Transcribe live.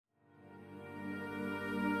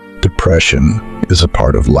depression is a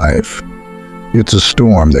part of life. It's a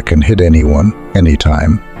storm that can hit anyone,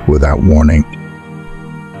 anytime, without warning.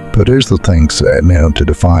 But here's the thing, to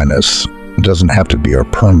define us, it doesn't have to be our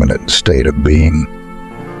permanent state of being.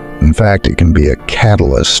 In fact, it can be a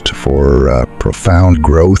catalyst for profound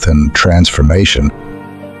growth and transformation.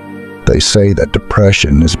 They say that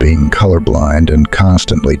depression is being colorblind and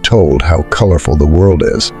constantly told how colorful the world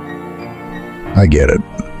is. I get it.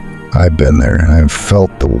 I've been there. I've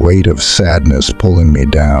felt the weight of sadness pulling me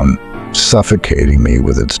down, suffocating me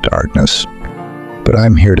with its darkness. But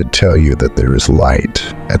I'm here to tell you that there is light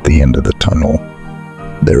at the end of the tunnel.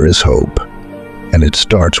 There is hope, and it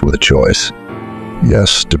starts with a choice.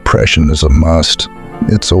 Yes, depression is a must.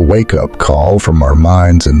 It's a wake-up call from our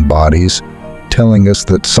minds and bodies, telling us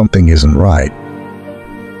that something isn't right.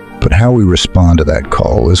 But how we respond to that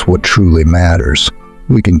call is what truly matters.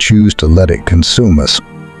 We can choose to let it consume us,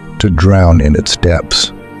 to drown in its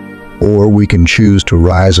depths. Or we can choose to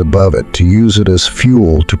rise above it, to use it as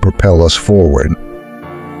fuel to propel us forward.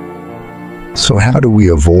 So how do we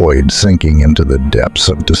avoid sinking into the depths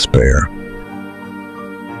of despair?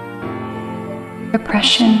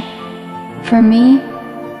 Depression, for me,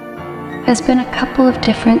 has been a couple of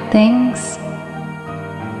different things.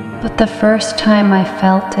 But the first time I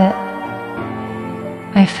felt it,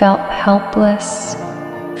 I felt helpless,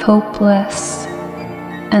 hopeless,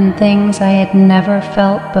 and things I had never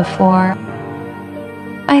felt before.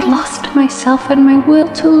 I lost myself and my will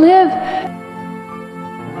to live.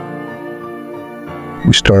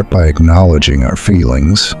 We start by acknowledging our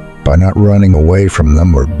feelings, by not running away from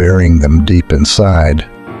them or burying them deep inside.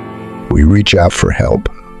 We reach out for help,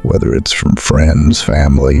 whether it's from friends,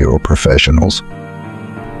 family, or professionals.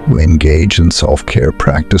 We engage in self-care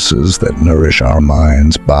practices that nourish our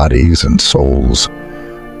minds, bodies, and souls.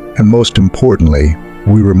 And most importantly,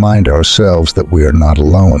 we remind ourselves that we are not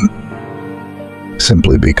alone.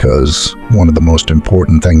 Simply because one of the most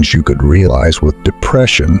important things you could realize with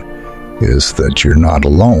depression is that you're not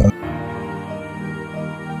alone.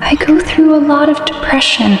 I go through a lot of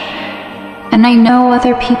depression, and I know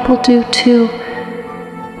other people do too,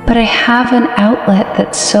 but I have an outlet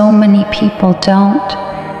that so many people don't.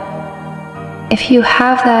 If you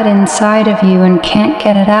have that inside of you and can't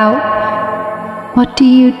get it out, what do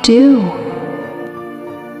you do?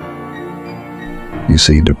 You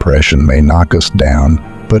see, depression may knock us down,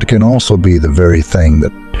 but it can also be the very thing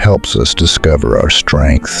that helps us discover our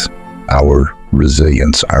strength, our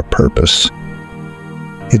resilience, our purpose.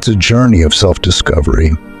 It's a journey of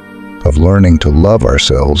self-discovery, of learning to love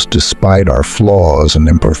ourselves despite our flaws and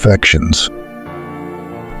imperfections.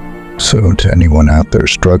 So to anyone out there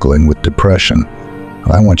struggling with depression,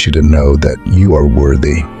 I want you to know that you are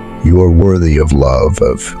worthy. You are worthy of love,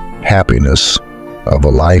 of happiness, of a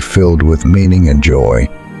life filled with meaning and joy.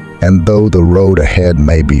 And though the road ahead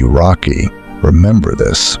may be rocky, remember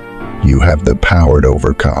this: you have the power to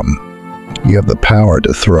overcome. You have the power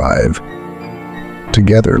to thrive.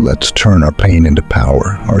 Together, let's turn our pain into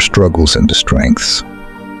power, our struggles into strengths.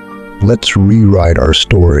 Let's rewrite our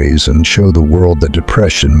stories and show the world that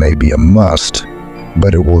depression may be a must,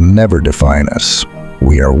 but it will never define us.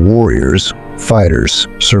 We are warriors, fighters,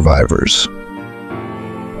 survivors.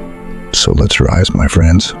 So let's rise, my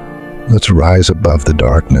friends. Let's rise above the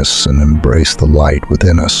darkness and embrace the light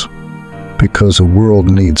within us, because the world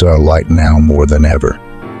needs our light now more than ever.